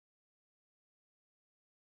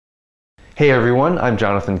Hey everyone, I'm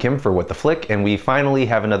Jonathan Kim for What the Flick, and we finally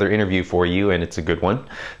have another interview for you, and it's a good one.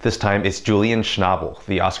 This time it's Julian Schnabel,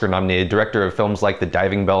 the Oscar-nominated director of films like The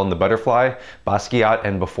Diving Bell and the Butterfly, Basquiat,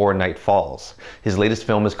 and Before Night Falls. His latest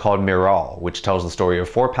film is called Miral, which tells the story of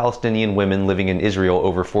 4 Palestinian women living in Israel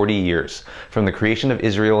over 40 years, from the creation of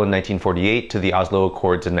Israel in 1948 to the Oslo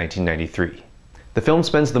Accords in 1993. The film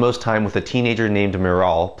spends the most time with a teenager named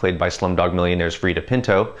Miral, played by Slumdog Millionaire's Frida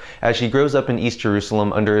Pinto, as she grows up in East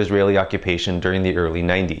Jerusalem under Israeli occupation during the early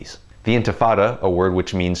 90s. The Intifada, a word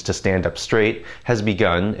which means to stand up straight, has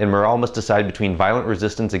begun, and Miral must decide between violent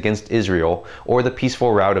resistance against Israel or the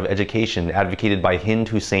peaceful route of education advocated by Hind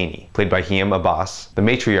Husseini, played by Hiem Abbas, the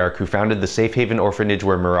matriarch who founded the safe haven orphanage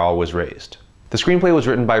where Miral was raised. The screenplay was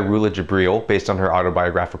written by Rula Jibril based on her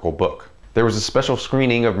autobiographical book. There was a special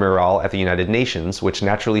screening of Miral at the United Nations, which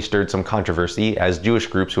naturally stirred some controversy as Jewish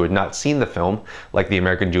groups who had not seen the film, like the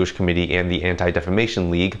American Jewish Committee and the Anti-Defamation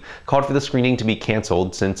League, called for the screening to be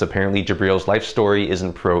cancelled since apparently Jibril's life story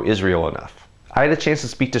isn't pro-Israel enough. I had a chance to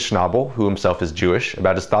speak to Schnabel, who himself is Jewish,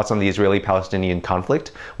 about his thoughts on the Israeli-Palestinian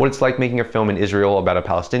conflict, what it's like making a film in Israel about a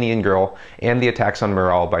Palestinian girl, and the attacks on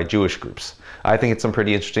Miral by Jewish groups. I think it's some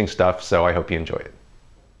pretty interesting stuff, so I hope you enjoy it.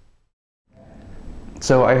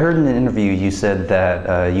 So I heard in an interview you said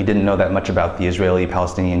that you didn't know that much about the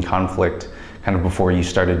Israeli-Palestinian conflict kind of before you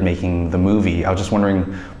started making the movie. I was just wondering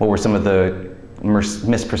what were some of the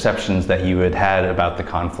misperceptions that you had had about the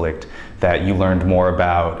conflict that you learned more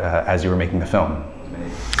about as you were making the film?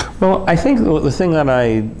 Well, I think the thing that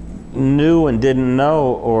I knew and didn't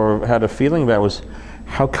know or had a feeling about was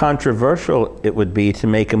how controversial it would be to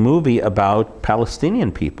make a movie about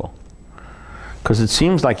Palestinian people. Because it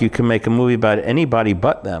seems like you can make a movie about anybody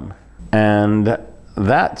but them. And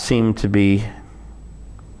that seemed to be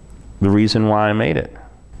the reason why I made it.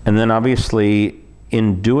 And then obviously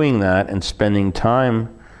in doing that and spending time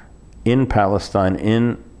in Palestine,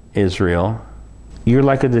 in Israel, you're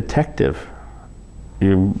like a detective.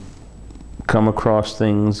 You come across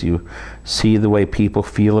things, you see the way people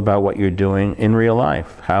feel about what you're doing in real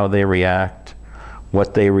life, how they react,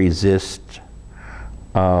 what they resist,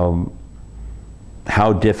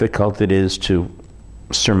 how difficult it is to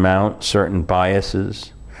surmount certain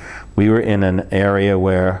biases. We were in an area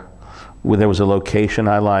where there was a location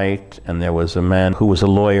I liked, and there was a man who was a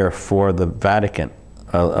lawyer for the Vatican,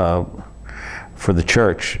 for the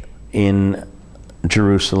church in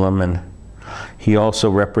Jerusalem, and he also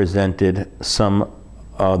represented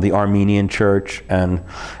the Armenian church and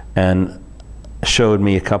showed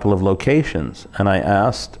me a couple of locations. And I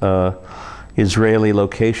asked Israeli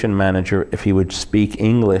location manager if he would speak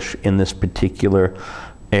English in this particular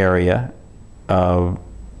area,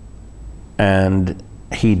 and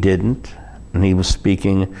he didn't, and he was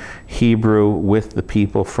speaking Hebrew with the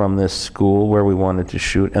people from this school where we wanted to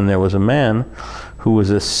shoot. And there was a man who was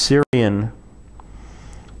a Syrian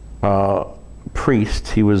priest.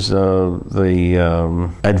 He was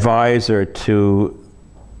the advisor to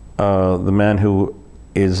the man who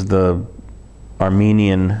is the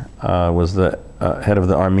Armenian, was the head of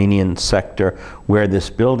the Armenian sector where this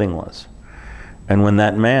building was. And when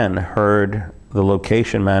that man heard the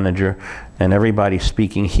location manager and everybody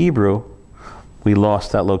speaking Hebrew, we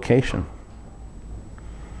lost that location.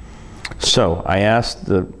 So I asked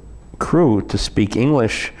the crew to speak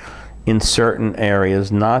English in certain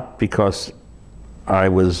areas, not because I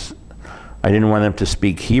didn't want them to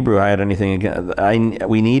speak Hebrew. I had anything against.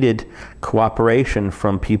 We needed cooperation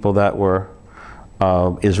from people that were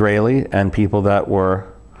Israeli and people that were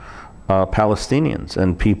Palestinians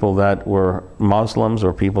and people that were Muslims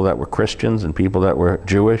or people that were Christians and people that were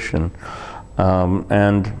Jewish, and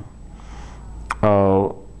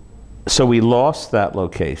so we lost that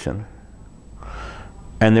location.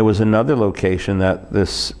 And there was another location that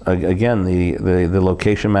this again the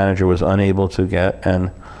location manager was unable to get,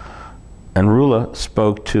 and Rula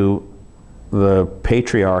spoke to the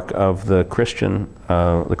patriarch of the Christian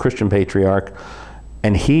patriarch.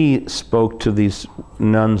 And he spoke to these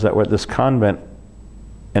nuns that were at this convent,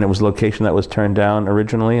 and it was a location that was turned down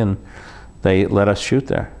originally, and they let us shoot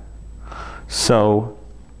there. So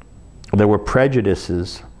there were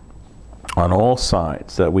prejudices on all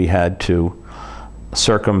sides that we had to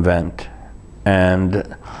circumvent.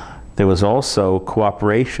 And there was also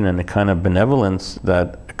cooperation and a kind of benevolence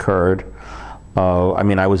that occurred. I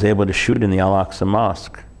mean, I was able to shoot in the Al-Aqsa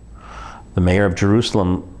Mosque. The mayor of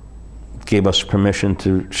Jerusalem gave us permission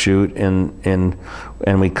to shoot and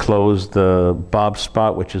we closed the Bob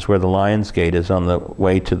Spot, which is where the Lions Gate is on the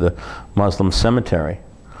way to the Muslim cemetery.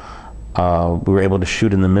 We were able to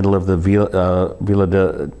shoot in the middle of the Villa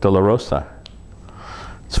de la Rosa.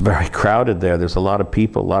 It's very crowded there. There's a lot of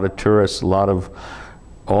people, a lot of tourists, a lot of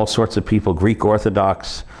all sorts of people, Greek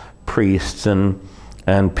Orthodox priests and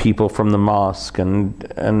people from the mosque,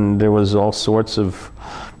 and there was all sorts of,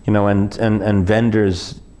 you know, and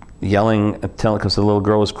vendors yelling, because the little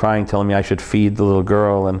girl was crying, telling me I should feed the little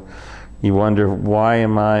girl, and you wonder, why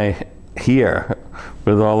am I here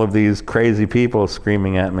with all of these crazy people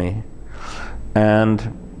screaming at me?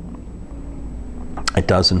 And it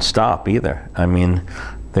doesn't stop either. I mean,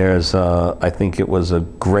 there's, I think it was a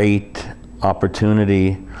great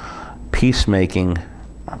opportunity, peacemaking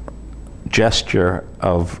gesture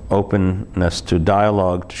of openness to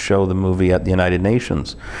dialogue to show the movie at the United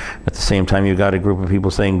Nations. At the same time, you got a group of people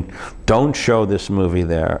saying, don't show this movie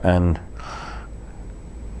there. And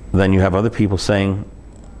then you have other people saying,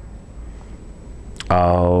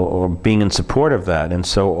 or being in support of that. And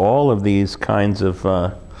so all of these kinds of,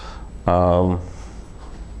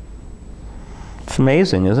 it's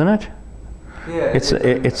amazing, isn't it? Yeah,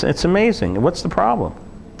 it's amazing. What's the problem?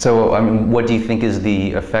 So, I mean, what do you think is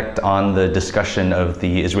the effect on the discussion of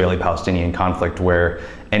the Israeli-Palestinian conflict, where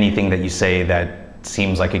anything that you say that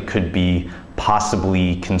seems like it could be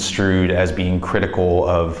possibly construed as being critical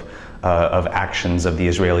of actions of the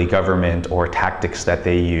Israeli government or tactics that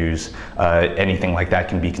they use, anything like that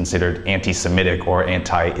can be considered anti-Semitic or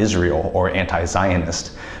anti-Israel or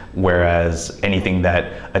anti-Zionist, whereas anything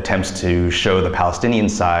that attempts to show the Palestinian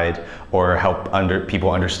side or help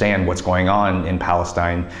people understand what's going on in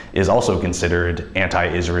Palestine is also considered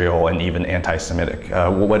anti-Israel and even anti-Semitic.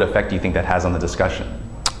 What effect do you think that has on the discussion?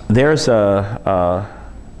 There was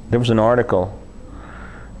an article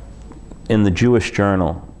in the Jewish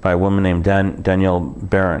Journal by a woman named Danielle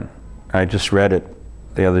Barron. I just read it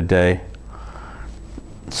the other day.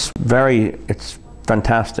 It's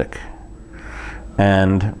fantastic.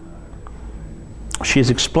 And she's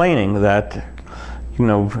explaining that, you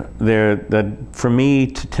know, that for me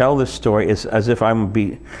to tell this story is as if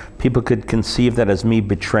people could conceive that as me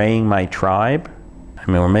betraying my tribe.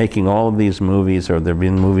 I mean, we're making all of these movies, or there have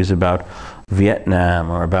been movies about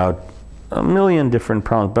Vietnam or about a million different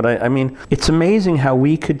problems, but I mean, it's amazing how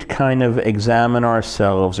we could kind of examine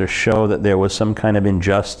ourselves or show that there was some kind of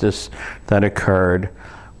injustice that occurred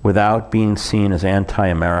without being seen as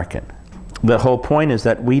anti-American. The whole point is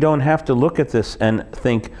that we don't have to look at this and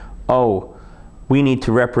think, oh, we need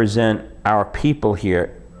to represent our people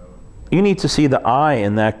here. You need to see the I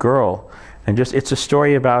in that girl, and it's a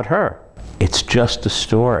story about her. It's just a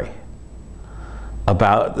story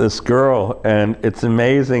about this girl, and it's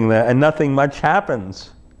amazing that, and nothing much happens.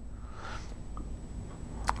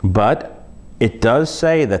 But it does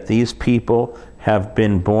say that these people have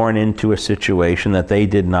been born into a situation that they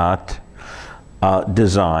did not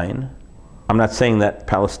design. I'm not saying that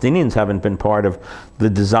Palestinians haven't been part of the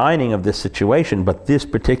designing of this situation, but this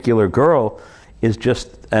particular girl is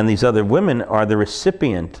just, and these other women are the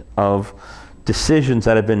recipient of decisions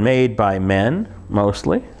that have been made by men,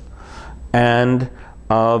 mostly, and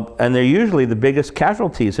they're usually the biggest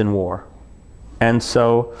casualties in war. And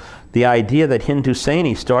so the idea that Hind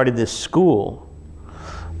Husseini started this school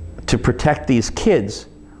to protect these kids,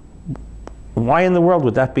 why in the world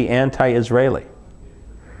would that be anti-Israeli?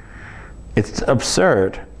 It's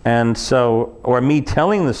absurd. And so, or me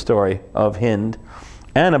telling the story of Hind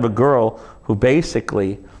and of a girl who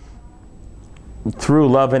basically, through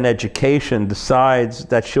love and education, decides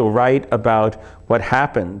that she'll write about what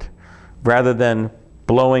happened rather than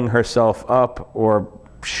blowing herself up or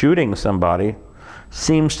shooting somebody,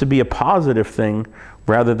 seems to be a positive thing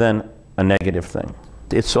rather than a negative thing.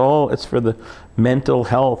 It's for the mental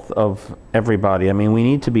health of everybody. I mean, we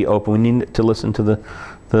need to be open. We need to listen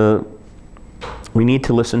to we need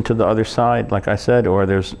to listen to the other side, like I said, or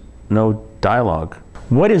there's no dialogue.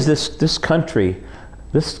 What is this country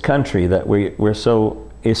that we're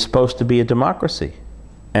so, is supposed to be a democracy,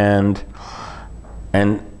 and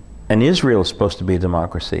Israel is supposed to be a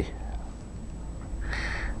democracy,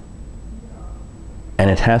 and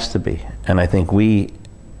it has to be. And I think we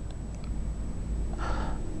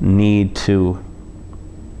need to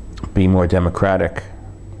be more democratic.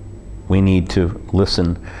 We need to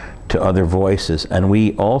listen to other voices, and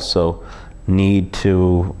we also need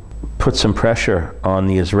to put some pressure on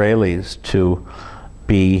the Israelis to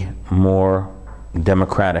be more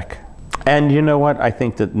democratic. And you know what? I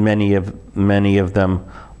think that many of them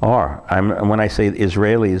are. When I say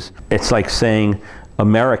Israelis, it's like saying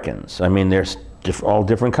Americans. I mean, there's all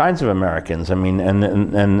different kinds of Americans. I mean,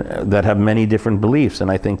 and that have many different beliefs. And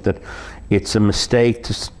I think that it's a mistake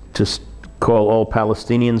to call all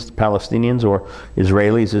Palestinians Palestinians, or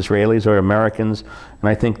Israelis or Americans. And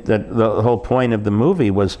I think that the whole point of the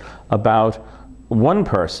movie was about one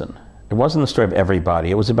person. It wasn't the story of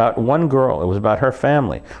everybody. It was about one girl. It was about her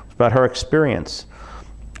family. It was about her experience.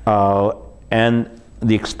 And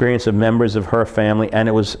the experience of members of her family, and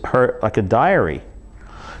it was her, like a diary.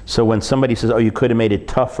 So when somebody says, oh, you could have made it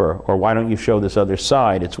tougher, or why don't you show this other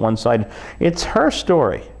side? It's one side. It's her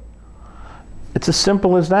story. It's as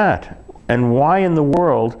simple as that. And why in the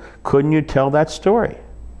world couldn't you tell that story?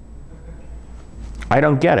 I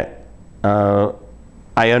don't get it.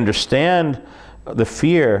 I understand the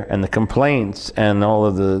fear and the complaints and all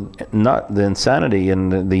of the insanity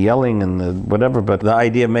and the yelling and the whatever, but the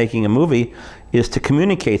idea of making a movie is to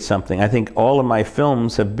communicate something. I think all of my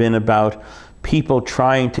films have been about people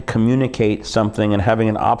trying to communicate something and having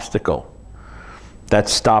an obstacle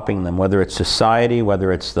that's stopping them, whether it's society,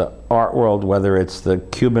 whether it's the art world, whether it's the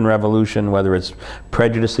Cuban Revolution, whether it's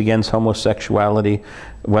prejudice against homosexuality,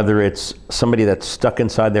 whether it's somebody that's stuck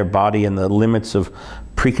inside their body and the limits of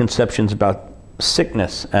preconceptions about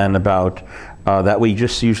sickness and about that we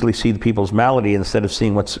just usually see the people's malady instead of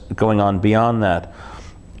seeing what's going on beyond that.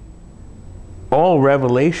 All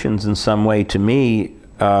revelations in some way to me,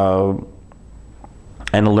 and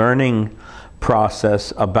a learning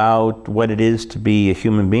process about what it is to be a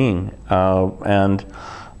human being, and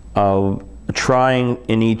trying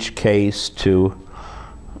in each case to,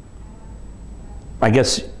 I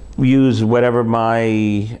guess, use whatever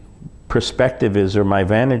my perspective is or my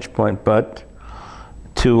vantage point, but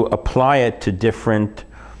to apply it to different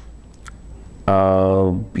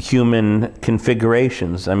human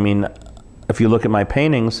configurations. I mean, if you look at my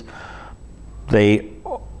paintings,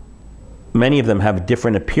 many of them have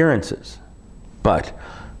different appearances, but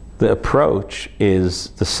the approach is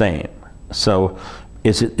the same. So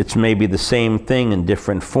it's maybe the same thing in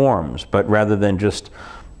different forms, but rather than just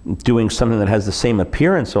doing something that has the same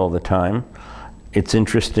appearance all the time, it's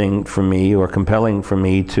interesting for me, or compelling for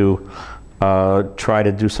me, to try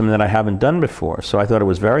to do something that I haven't done before. So I thought it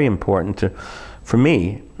was very important for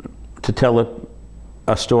me to tell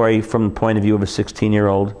a story from the point of view of a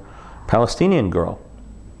 16-year-old Palestinian girl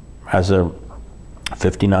as a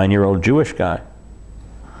 59-year-old Jewish guy.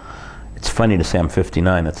 It's funny to say I'm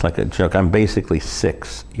 59. It's like a joke. I'm basically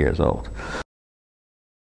 6 years old.